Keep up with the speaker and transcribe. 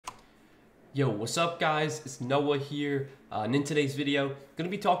Yo, what's up guys? It's Noah here, and in today's video, I'm going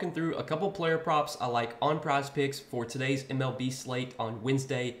to be talking through a couple player props I like on Prizepicks for today's MLB slate on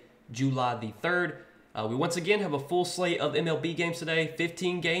Wednesday, July the 3rd. We once again have a full slate of MLB games today,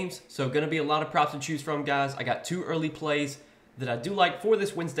 15 games, so going to be a lot of props to choose from, guys. I got two early plays that I do like for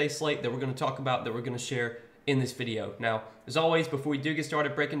this Wednesday slate that we're going to talk about, that we're going to share in this video. Now, as always, before we do get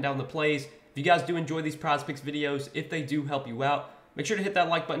started breaking down the plays, if you guys do enjoy these Prizepicks videos, if they do help you out, make sure to hit that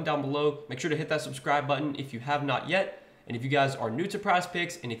like button down below. Make sure to hit that subscribe button if you have not yet. And if you guys are new to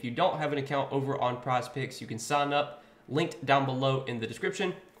Prizepicks and if you don't have an account over on Prizepicks, you can sign up, linked down below in the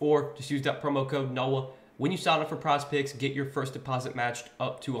description, or just use that promo code NOAH. When you sign up for Prizepicks, get your first deposit matched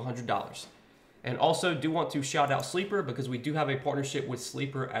up to $100. And also do want to shout out Sleeper because we do have a partnership with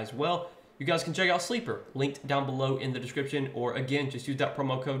Sleeper as well. You guys can check out Sleeper, linked down below in the description, or again, just use that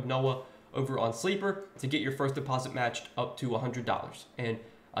promo code NOAH over on Sleeper to get your first deposit matched up to $100. And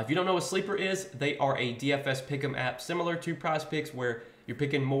if you don't know what Sleeper is, they are a DFS pick'em app similar to Prizepicks where you're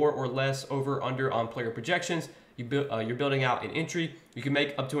picking more or less over under on player projections. You're building out an entry. You can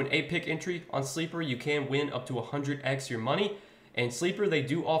make up to an 8-pick entry on Sleeper. You can win up to 100x your money. And Sleeper, they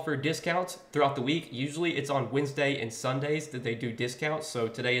do offer discounts throughout the week. Usually it's on Wednesday and Sundays that they do discounts. So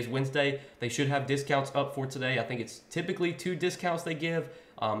today is Wednesday. They should have discounts up for today. I think it's typically 2 discounts they give.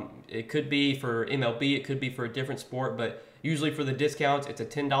 It could be for MLB, it could be for a different sport, but usually for the discounts, it's a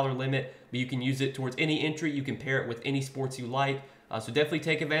 $10 limit, but you can use it towards any entry. You can pair it with any sports you like. So definitely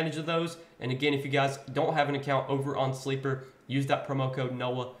take advantage of those. And again, if you guys don't have an account over on Sleeper, use that promo code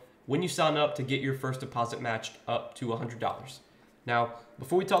NOAH when you sign up to get your first deposit matched up to $100. Now,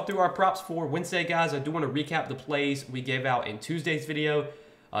 before we talk through our props for Wednesday, guys, I do want to recap the plays we gave out in Tuesday's video.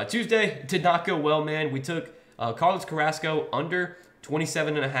 Tuesday did not go well, man. We took Carlos Carrasco under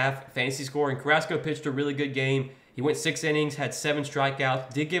 27.5 fantasy score, and Carrasco pitched a really good game. He went 6 innings, had 7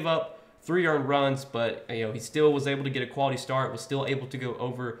 strikeouts, did give up 3 earned runs, but he still was able to get a quality start, was still able to go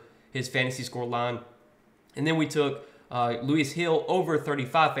over his fantasy score line. And then we took Luis Hill over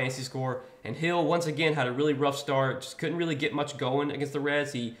 35 fantasy score, and Hill once again had a really rough start, just couldn't really get much going against the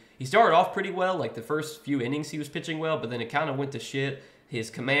Reds. He started off pretty well, like the first few innings he was pitching well, but then it kind of went to shit. His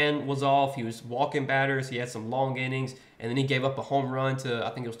command was off. He was walking batters. He had some long innings, and then he gave up a home run to, I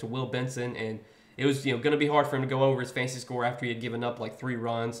think it was to Will Benson, and it was going to be hard for him to go over his fantasy score after he had given up like 3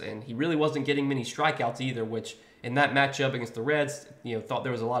 runs, and he really wasn't getting many strikeouts either, which in that matchup against the Reds, thought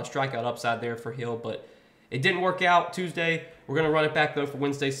there was a lot of strikeout upside there for Hill, but it didn't work out Tuesday. We're going to run it back though for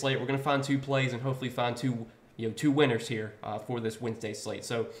Wednesday's slate. We're going to find 2 plays and hopefully find two winners here for this Wednesday slate.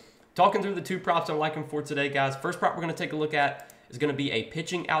 So talking through the 2 props I'm liking for today, guys. First prop we're going to take a look at is going to be a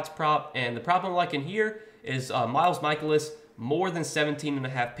pitching outs prop, and the prop I'm liking here is Miles Mikolas, more than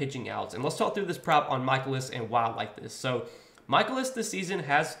 17.5 pitching outs. And let's talk through this prop on Mikolas and why I like this. So Mikolas this season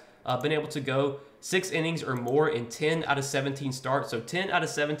has been able to go 6 innings or more in 10 out of 17 starts. So 10 out of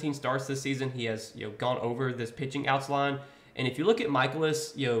 17 starts this season, he has gone over this pitching outs line. And if you look at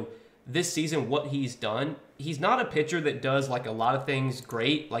Mikolas, this season, what he's done, he's not a pitcher that does like a lot of things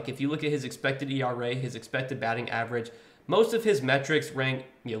great. Like if you look at his expected ERA, his expected batting average, most of his metrics rank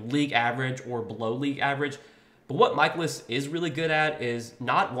league average or below league average. But what Mikolas is really good at is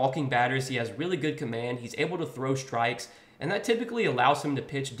not walking batters. He has really good command. He's able to throw strikes, and that typically allows him to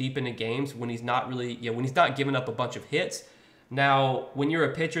pitch deep into games when he's not really, when he's not giving up a bunch of hits. Now, when you're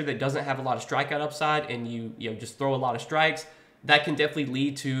a pitcher that doesn't have a lot of strikeout upside and you just throw a lot of strikes, that can definitely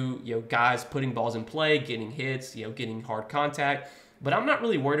lead to guys putting balls in play, getting hits, getting hard contact. But I'm not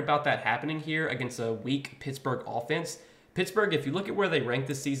really worried about that happening here against a weak Pittsburgh offense. Pittsburgh, if you look at where they rank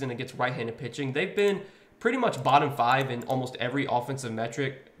this season against right-handed pitching, they've been pretty much bottom 5 in almost every offensive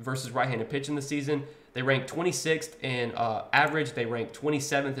metric versus right-handed pitching this season. They rank 26th in average. They rank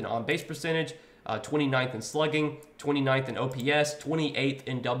 27th in on-base percentage, 29th in slugging, 29th in OPS, 28th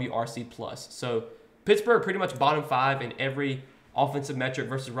in WRC+. So Pittsburgh pretty much bottom 5 in every offensive metric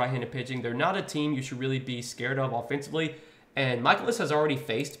versus right-handed pitching. They're not a team you should really be scared of offensively. And Mikolas has already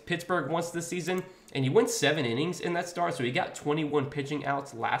faced Pittsburgh once this season, and he went 7 innings in that start, so he got 21 pitching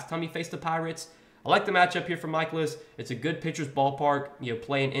outs last time he faced the Pirates. I like the matchup here for Mikolas. It's a good pitcher's ballpark,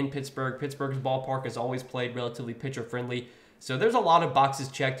 playing in Pittsburgh. Pittsburgh's ballpark has always played relatively pitcher-friendly. So there's a lot of boxes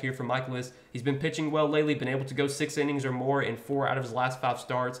checked here for Mikolas. He's been pitching well lately, been able to go 6 innings or more in 4 out of his last 5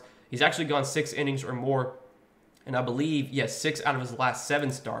 starts. He's actually gone 6 innings or more, and I believe, 6 out of his last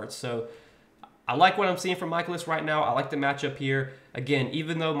 7 starts. So I like what I'm seeing from Mikolas right now. I like the matchup here. Again,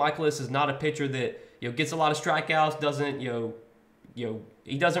 even though Mikolas is not a pitcher that gets a lot of strikeouts, doesn't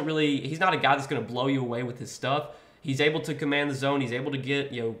he's not a guy that's going to blow you away with his stuff. He's able to command the zone. He's able to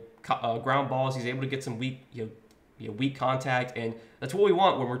get ground balls. He's able to get some weak weak contact, and that's what we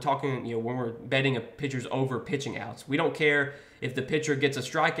want when we're talking, when we're betting a pitcher's over pitching outs. We don't care if the pitcher gets a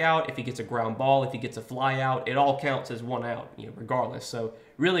strikeout, if he gets a ground ball, if he gets a fly out, it all counts as 1 out, regardless. So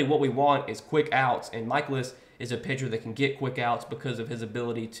really what we want is quick outs, and Michaelis is a pitcher that can get quick outs because of his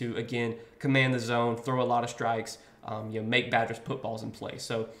ability to, again, command the zone, throw a lot of strikes, make batters put balls in play.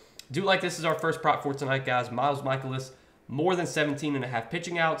 So do like this is our first prop for tonight, guys. Miles Michaelis, more than 17.5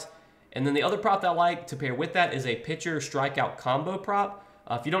 pitching outs. And then the other prop that I like to pair with that is a pitcher strikeout combo prop.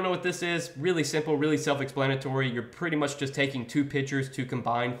 If you don't know what this is, really simple, really self-explanatory. You're pretty much just taking 2 pitchers to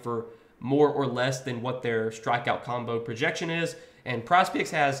combine for more or less than what their strikeout combo projection is. And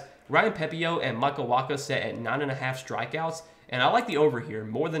Prizepicks has Ryan Pepiot and Michael Wacha set at 9.5 strikeouts. And I like the over here,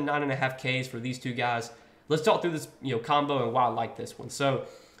 more than 9.5 Ks for these 2 guys. Let's talk through this combo and why I like this one. So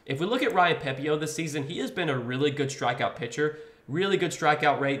if we look at Ryan Pepiot this season, he has been a really good strikeout pitcher. Really good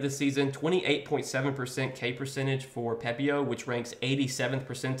strikeout rate this season, 28.7% K percentage for Pepiot, which ranks 87th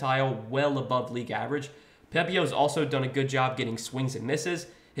percentile, well above league average. Pepiot's also done a good job getting swings and misses.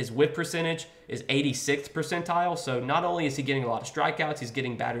 His whiff percentage is 86th percentile, so not only is he getting a lot of strikeouts, he's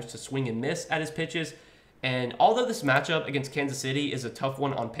getting batters to swing and miss at his pitches. And although this matchup against Kansas City is a tough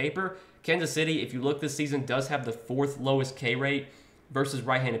one on paper, Kansas City, if you look this season, does have the 4th lowest K rate versus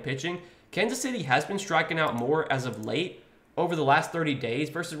right-handed pitching. Kansas City has been striking out more as of late. Over the last 30 days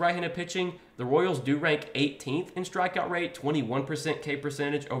versus right-handed pitching, the Royals do rank 18th in strikeout rate, 21% K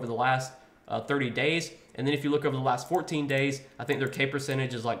percentage over the last 30 days. And then if you look over the last 14 days, I think their K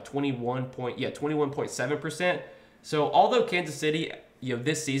percentage is like 21.7%. So although Kansas City,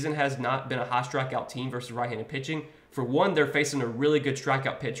 this season has not been a high strikeout team versus right-handed pitching, for one, they're facing a really good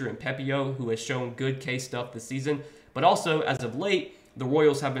strikeout pitcher in Pepiot, who has shown good K stuff this season. But also, as of late, the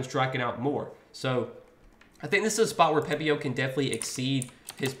Royals have been striking out more. So I think this is a spot where Pepiot can definitely exceed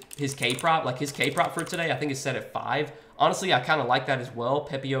his K prop. Like his K prop for today, I think is set at 5. Honestly, I kind of like that as well.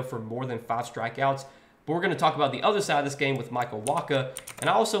 Pepiot for more than 5 strikeouts. But we're going to talk about the other side of this game with Michael Wacha. And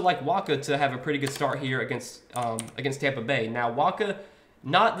I also like Wacha to have a pretty good start here against Tampa Bay. Now, Wacha,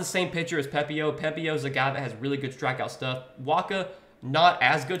 not the same pitcher as Pepiot. Pepiot is a guy that has really good strikeout stuff. Wacha, not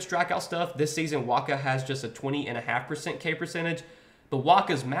as good strikeout stuff. This season, Wacha has just a 20.5% K percentage. But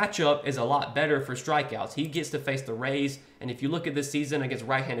Wacha's matchup is a lot better for strikeouts. He gets to face the Rays, and if you look at this season against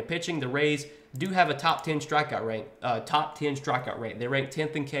right-handed pitching, the Rays do have a top 10 strikeout rate. They rank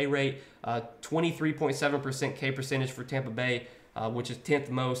 10th in K rate, 23.7% K percentage for Tampa Bay, which is 10th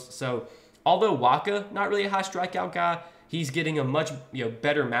most. So although Wacha, not really a high strikeout guy, he's getting a much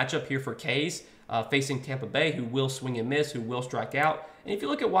better matchup here for Ks, facing Tampa Bay, who will swing and miss, who will strike out. And if you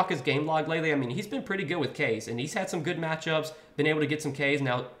look at Wacha's game log lately, I mean, he's been pretty good with Ks, and he's had some good matchups, been able to get some Ks.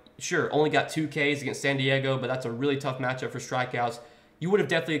 Now, sure, only got 2 Ks against San Diego, but that's a really tough matchup for strikeouts. You would have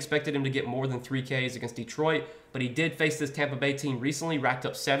definitely expected him to get more than 3 Ks against Detroit, but he did face this Tampa Bay team recently, racked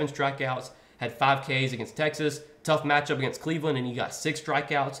up 7 strikeouts, had 5 Ks against Texas, tough matchup against Cleveland, and he got 6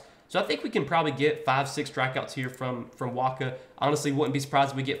 strikeouts. So I think we can probably get 5-6 strikeouts here from Wacha. Honestly, wouldn't be surprised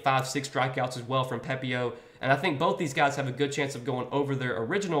if we get 5-6 strikeouts as well from Pepiot. And I think both these guys have a good chance of going over their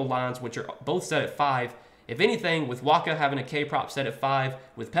original lines, which are both set at 5. If anything, with Wacha having a K prop set at 5,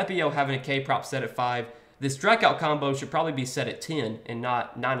 with Pepiot having a K prop set at 5, this strikeout combo should probably be set at 10 and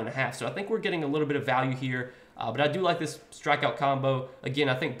not 9.5. So I think we're getting a little bit of value here. But I do like this strikeout combo. Again,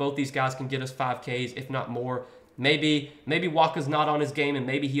 I think both these guys can get us 5 Ks, if not more. Maybe Wacha's not on his game, and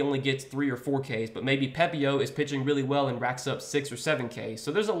maybe he only gets 3 or 4 Ks. But maybe Pepiot is pitching really well and racks up 6 or 7 Ks.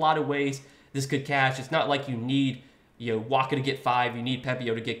 So there's a lot of ways this could cash. It's not like you need Wacha to get 5. You need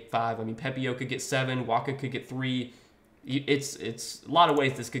Pepiot to get 5. I mean, Pepiot could get 7. Wacha could get 3. It's a lot of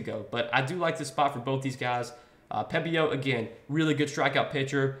ways this could go. But I do like this spot for both these guys. Pepiot, again, really good strikeout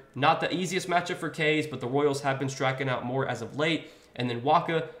pitcher. Not the easiest matchup for Ks, but the Royals have been striking out more as of late. And then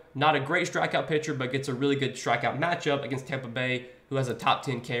Wacha, not a great strikeout pitcher, but gets a really good strikeout matchup against Tampa Bay, who has a top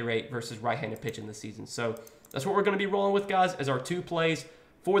 10 K rate versus right-handed pitching this season. So that's what we're going to be rolling with, guys, as our 2 plays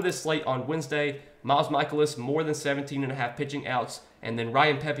for this slate on Wednesday. Miles Michaelis, more than 17.5 pitching outs, and then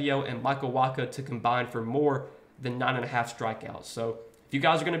Ryan Pepiot and Michael Wacha to combine for more than 9.5 strikeouts. So if you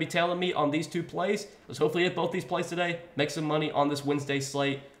guys are going to be tailing me on these 2 plays, let's hopefully hit both these plays today, make some money on this Wednesday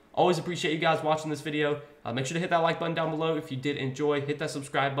slate. Always appreciate you guys watching this video. Make sure to hit that like button down below if you did enjoy. Hit that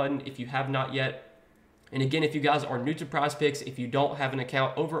subscribe button if you have not yet. And again, if you guys are new to Prizepicks, if you don't have an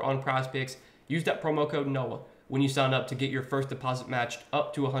account over on Prizepicks, use that promo code NOAH when you sign up to get your first deposit matched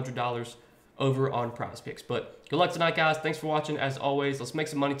up to $100 over on Prizepicks. But good luck tonight, guys. Thanks for watching. As always, let's make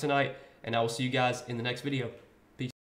some money tonight, and I will see you guys in the next video.